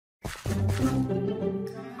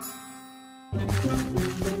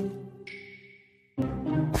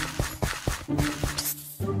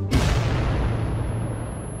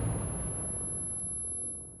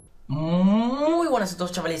buenas a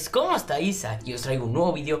todos, chavales, ¿cómo estáis? Aquí os traigo un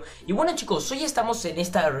nuevo vídeo. Y bueno, chicos, hoy estamos en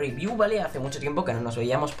esta review, ¿vale? Hace mucho tiempo que no nos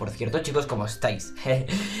veíamos, por cierto, chicos, ¿cómo estáis?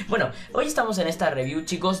 Bueno, hoy estamos en esta review,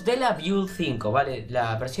 chicos, de la Build 5, ¿vale?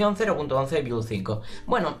 La versión 0.11 Build 5.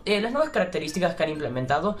 Bueno, las nuevas características que han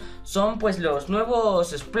implementado son, pues, los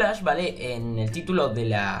nuevos splash, ¿vale? En el título de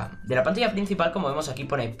la pantalla principal, como vemos aquí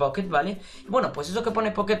pone Pocket, ¿vale? Y bueno, pues eso que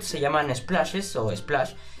pone Pocket se llaman splashes o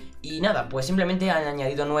splash. Y nada, pues simplemente han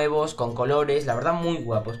añadido nuevos con colores, la verdad muy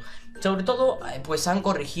guapos. Sobre todo, pues han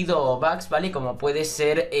corregido bugs, ¿vale? Como puede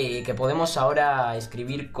ser que podemos ahora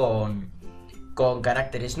escribir con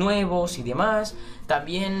caracteres nuevos y demás.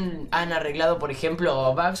 También han arreglado, por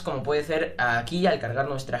ejemplo, bugs como puede ser aquí al cargar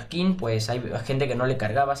nuestra skin, pues hay gente que no le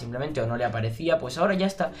cargaba simplemente o no le aparecía, pues ahora ya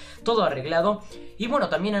está todo arreglado. Y bueno,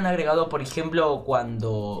 también han agregado, por ejemplo,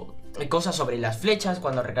 cuando... cosas sobre las flechas,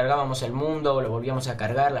 cuando recargábamos el mundo, lo volvíamos a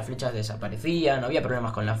cargar, las flechas desaparecían, no había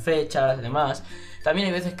problemas con las flechas, además. También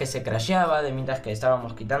hay veces que se crasheaba mientras que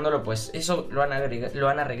estábamos quitándolo, pues eso lo han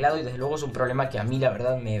arreglado y desde luego es un problema que a mí la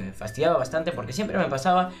verdad me fastidiaba bastante porque siempre me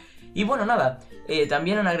pasaba. Y bueno, nada,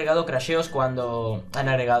 también han agregado crasheos cuando... Han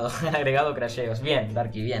agregado crasheos, bien,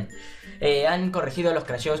 Darky, bien. Han corregido los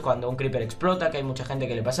crasheos cuando un creeper explota, que hay mucha gente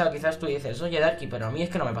que le pasaba. Quizás tú dices, oye Darky, pero a mí es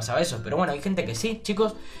que no me pasaba eso. Pero bueno, hay gente que sí,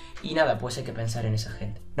 chicos. Y nada, pues hay que pensar en esa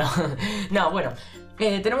gente. No, bueno,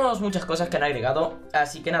 tenemos muchas cosas que han agregado.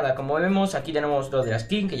 Así que nada, como vemos, aquí tenemos lo de la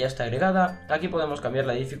skin, que ya está agregada. Aquí podemos cambiar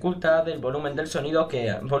la dificultad, el volumen del sonido,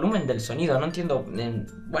 Volumen del sonido, no entiendo...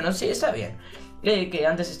 Bueno, sí, está bien. Que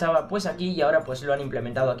antes estaba pues aquí y ahora pues lo han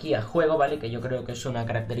implementado aquí a juego, ¿vale? Que yo creo que es una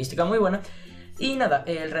característica muy buena. Y nada,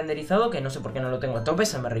 el renderizado, que no sé por qué no lo tengo a tope,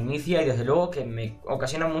 se me reinicia y desde luego que me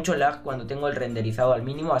ocasiona mucho lag cuando tengo el renderizado al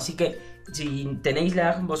mínimo. Así que si tenéis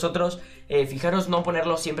lag vosotros, fijaros no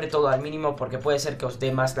ponerlo siempre todo al mínimo porque puede ser que os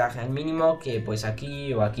dé más lag al mínimo que pues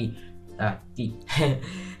aquí o aquí. Aquí.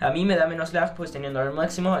 A mí me da menos lag pues teniéndolo al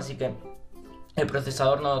máximo, así que... el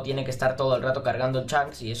procesador no tiene que estar todo el rato cargando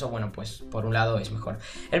chunks y eso, bueno, pues por un lado es mejor.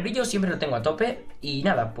 El brillo siempre lo tengo a tope y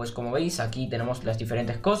nada, pues como veis aquí tenemos las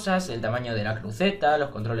diferentes cosas, el tamaño de la cruceta, los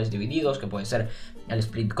controles divididos, que puede ser el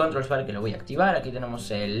split controls, ¿vale? Que lo voy a activar. Aquí tenemos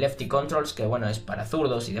el lefty controls, que bueno, es para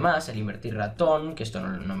zurdos y demás, el invertir ratón, que esto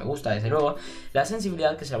no me gusta desde luego, la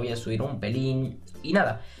sensibilidad, que se la voy a subir un pelín y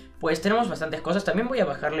nada, pues tenemos bastantes cosas. También voy a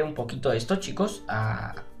bajarle un poquito esto, chicos,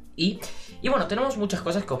 Y bueno, tenemos muchas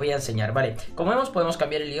cosas que os voy a enseñar, ¿vale? Como vemos, podemos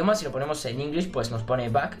cambiar el idioma. Si lo ponemos en English, pues nos pone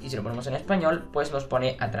back. Y si lo ponemos en español, pues nos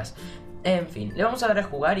pone atrás. En fin, le vamos a dar a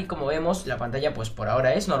jugar y como vemos, la pantalla pues por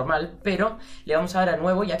ahora es normal, pero le vamos a dar a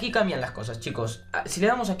nuevo y aquí cambian las cosas, chicos. Si le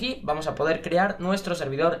damos aquí, vamos a poder crear nuestro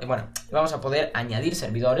servidor, bueno, vamos a poder añadir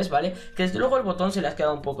servidores, ¿vale? Que desde luego el botón se le ha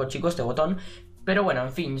quedado un poco chico, este botón. Pero bueno,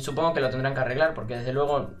 en fin, supongo que lo tendrán que arreglar porque desde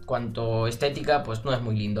luego, cuanto estética, pues no es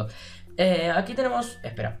muy lindo. Aquí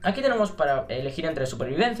tenemos para elegir entre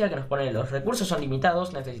supervivencia, que nos pone los recursos son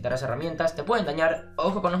limitados, necesitarás herramientas, te pueden dañar,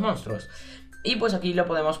 ojo con los monstruos. Y pues aquí lo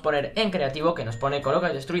podemos poner en creativo, que nos pone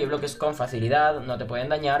coloca y destruye bloques con facilidad, no te pueden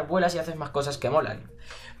dañar, vuelas y haces más cosas que molan.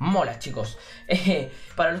 Mola, chicos.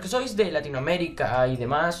 Para los que sois de Latinoamérica y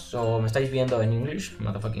demás, o me estáis viendo en English,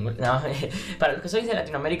 no, para los que sois de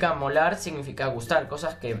Latinoamérica, molar significa gustar,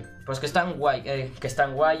 cosas que pues que están guay,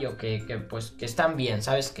 o que están bien,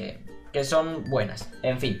 ¿sabes? Que son buenas,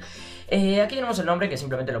 en fin. Aquí tenemos el nombre, que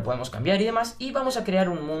simplemente lo podemos cambiar y demás. Y vamos a crear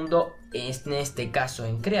un mundo, en este caso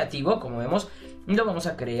en creativo, como vemos. Lo vamos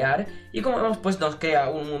a crear y como vemos pues nos crea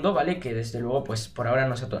un mundo, ¿vale? Que desde luego pues por ahora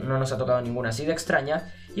no nos ha tocado ninguna así de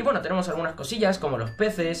extraña. Y bueno, tenemos algunas cosillas como los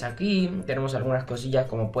peces aquí. Tenemos algunas cosillas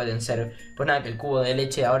como pueden ser, pues nada, que el cubo de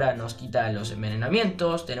leche ahora nos quita los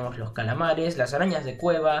envenenamientos. Tenemos los calamares, las arañas de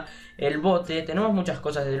cueva, el bote. Tenemos muchas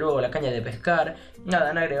cosas, desde luego la caña de pescar. Nada,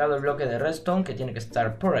 han agregado el bloque de redstone, que tiene que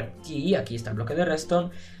estar por aquí. Aquí está el bloque de redstone.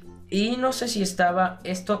 Y no sé si estaba,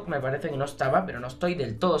 esto me parece que no estaba, pero no estoy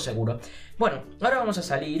del todo seguro. Bueno, ahora vamos a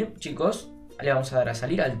salir, chicos. Le vamos a dar a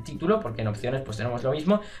salir al título, porque en opciones pues tenemos lo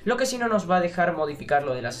mismo. Lo que sí no nos va a dejar modificar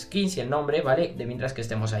lo de las skins y el nombre, ¿vale? De mientras que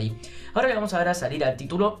estemos ahí. Ahora le vamos a dar a salir al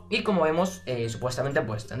título y como vemos, supuestamente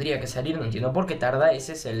pues tendría que salir. No entiendo por qué tarda,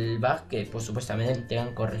 ese es el bug que pues supuestamente te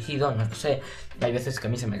han corregido, no lo sé. Hay veces que a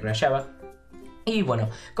mí se me crashaba. Y bueno,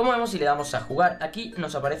 como vemos, si le damos a jugar, aquí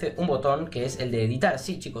nos aparece un botón que es el de editar.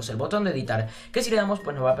 Sí, chicos, el botón de editar, que si le damos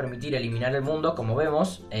pues nos va a permitir eliminar el mundo, como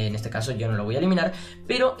vemos. En este caso yo no lo voy a eliminar,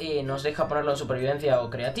 pero nos deja ponerlo en supervivencia o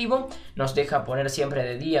creativo. Nos deja poner siempre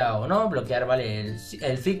de día o no, bloquear, vale,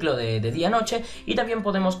 el ciclo de día-noche. Y también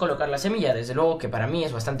podemos colocar la semilla, desde luego que para mí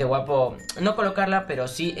es bastante guapo no colocarla, pero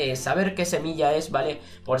sí saber qué semilla es, vale.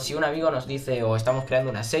 Por si un amigo nos dice, o estamos creando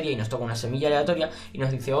una serie y nos toca una semilla aleatoria y nos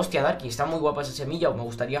dice, hostia Darky, está muy guapa esa semilla, semilla o me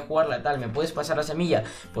gustaría jugarla tal, me puedes pasar la semilla,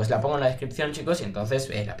 pues la pongo en la descripción, chicos, y entonces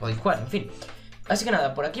la podéis jugar, en fin. Así que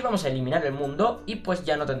nada, por aquí vamos a eliminar el mundo y pues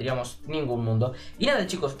ya no tendríamos ningún mundo. Y nada,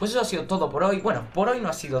 chicos, pues eso ha sido todo por hoy. Bueno, por hoy no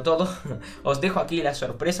ha sido todo. Os dejo aquí la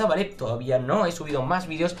sorpresa, ¿vale? Todavía no he subido más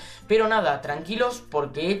vídeos, pero nada, tranquilos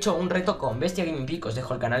porque he hecho un reto con Bestia Gaming Peak. Os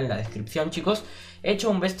dejo el canal en la descripción, chicos. He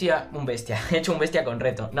hecho un bestia con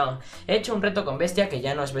reto. No, he hecho un reto con Bestia que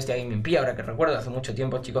ya no es Bestia Gaming Peak. Ahora que recuerdo, hace mucho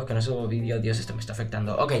tiempo, chicos, que no subo vídeo. Dios, esto me está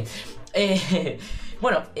afectando. Ok,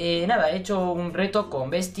 bueno, nada, he hecho un reto con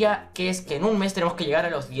Bestia, que es que en un mes tenemos que llegar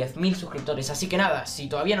a los 10.000 suscriptores. Así que nada, si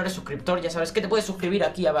todavía no eres suscriptor, ya sabes que te puedes suscribir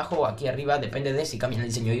aquí abajo o aquí arriba, depende de si cambian el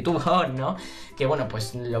diseño de YouTube o no. Que bueno,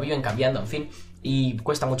 pues lo viven cambiando, en fin, y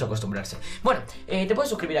cuesta mucho acostumbrarse. Bueno, te puedes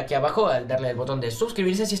suscribir aquí abajo al darle el botón de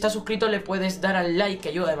suscribirse. Si estás suscrito le puedes dar al like, que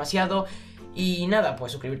ayuda demasiado. Y nada,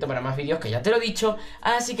 pues suscribirte para más vídeos, que ya te lo he dicho.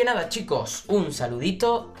 Así que nada, chicos, un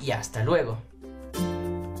saludito y hasta luego.